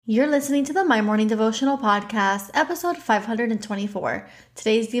You're listening to the My Morning Devotional Podcast, episode 524.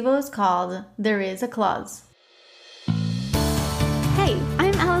 Today's Devo is called, There Is a Clause. Hey,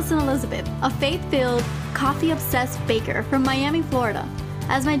 I'm Allison Elizabeth, a faith-filled, coffee-obsessed baker from Miami, Florida.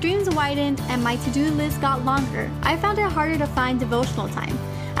 As my dreams widened and my to-do list got longer, I found it harder to find devotional time.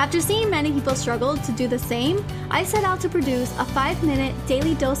 After seeing many people struggle to do the same, I set out to produce a 5-minute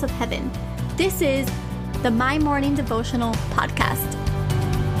daily dose of heaven. This is the My Morning Devotional Podcast.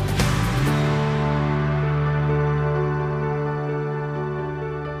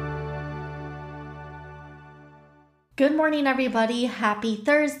 Good morning, everybody. Happy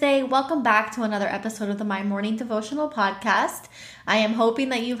Thursday. Welcome back to another episode of the My Morning Devotional Podcast. I am hoping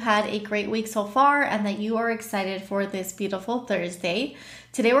that you've had a great week so far and that you are excited for this beautiful Thursday.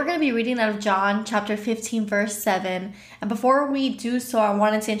 Today we're going to be reading out of John chapter 15, verse 7. And before we do so, I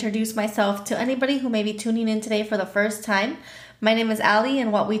wanted to introduce myself to anybody who may be tuning in today for the first time. My name is Allie,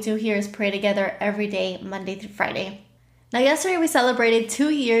 and what we do here is pray together every day, Monday through Friday. Now, yesterday we celebrated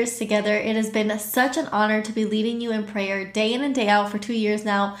 2 years together. It has been such an honor to be leading you in prayer day in and day out for 2 years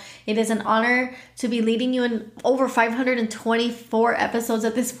now. It is an honor to be leading you in over 524 episodes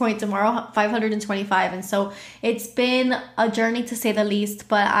at this point. Tomorrow, 525. And so it's been a journey to say the least,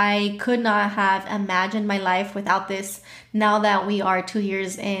 but I could not have imagined my life without this now that we are 2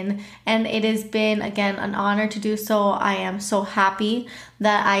 years in. And it has been, again, an honor to do so. I am so happy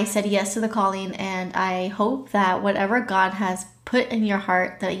that I said yes to the calling, and I hope that whatever God has put in your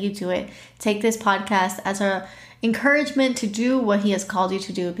heart, that you do it. Take this podcast as an encouragement to do what He has called you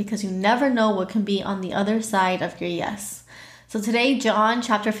to do, because you never know what can be on the other side of your yes. So today, John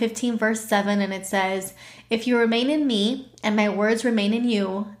chapter 15, verse 7, and it says, "If you remain in me and my words remain in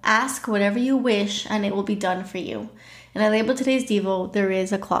you, ask whatever you wish and it will be done for you." And I labeled today's Devo, There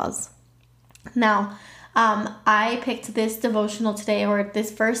Is a Clause. Now, I picked this devotional today, or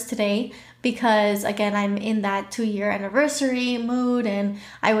this verse today, because again, I'm in that 2-year anniversary mood, and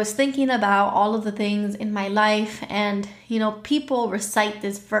I was thinking about all of the things in my life, and people recite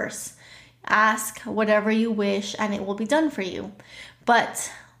this verse, ask whatever you wish and it will be done for you. But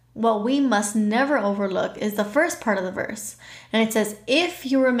what we must never overlook is the first part of the verse. And it says, "If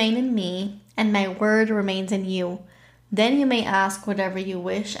you remain in me and my word remains in you, then you may ask whatever you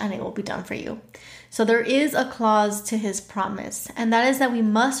wish and it will be done for you." So there is a clause to His promise, and that is that we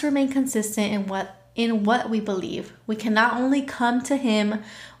must remain consistent in what we believe. We can not only come to Him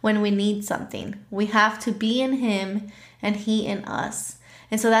when we need something. We have to be in Him and He in us.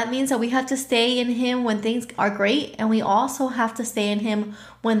 And so that means that we have to stay in Him when things are great, and we also have to stay in Him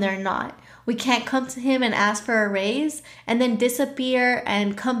when they're not. We can't come to Him and ask for a raise and then disappear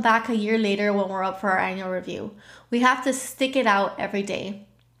and come back a year later when we're up for our annual review. We have to stick it out every day.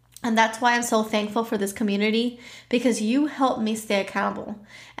 And that's why I'm so thankful for this community, because you help me stay accountable.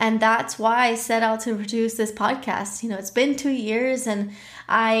 And that's why I set out to produce this podcast. It's been 2 years, and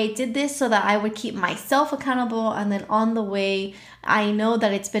I did this so that I would keep myself accountable. And then on the way, I know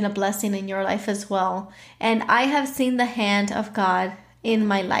that it's been a blessing in your life as well. And I have seen the hand of God in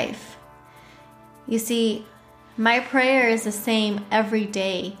my life. You see, my prayer is the same every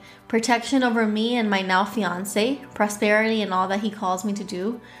day. Protection over me and my now fiance, prosperity in all that He calls me to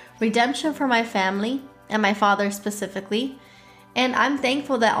do, redemption for my family and my father specifically. And I'm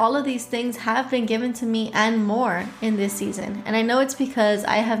thankful that all of these things have been given to me and more in this season. And I know it's because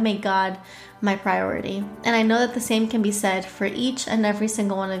I have made God my priority. And I know that the same can be said for each and every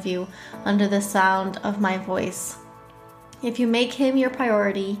single one of you under the sound of my voice. If you make Him your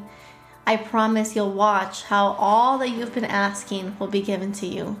priority, I promise you'll watch how all that you've been asking will be given to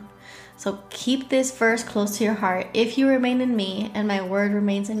you. So keep this verse close to your heart. If you remain in me and my word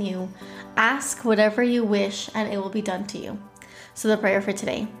remains in you, ask whatever you wish and it will be done to you. So the prayer for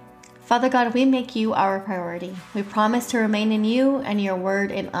today. Father God, we make you our priority. We promise to remain in you and your word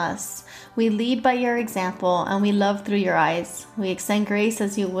in us. We lead by your example and we love through your eyes. We extend grace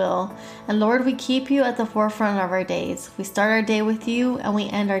as you will. And Lord, we keep you at the forefront of our days. We start our day with you and we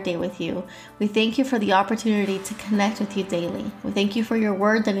end our day with you. We thank you for the opportunity to connect with you daily. We thank you for your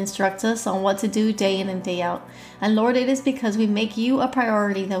word that instructs us on what to do day in and day out. And Lord, it is because we make you a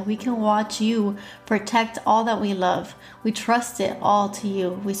priority that we can watch you protect all that we love. We trust it all to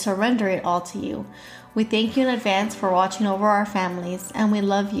you. We surrender it all to you. We thank you in advance for watching over our families, and we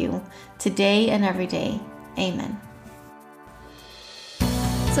love you today and every day. Amen.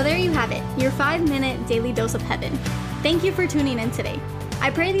 So there you have it, your 5-minute daily dose of heaven. Thank you for tuning in today. I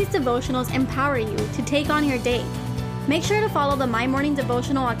pray these devotionals empower you to take on your day. Make sure to follow the My Morning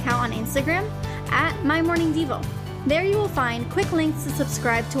Devotional account on Instagram at MyMorningDevo. There you will find quick links to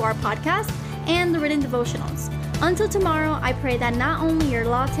subscribe to our podcast and the written devotionals. Until tomorrow, I pray that not only your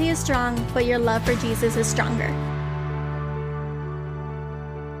latte is strong, but your love for Jesus is stronger.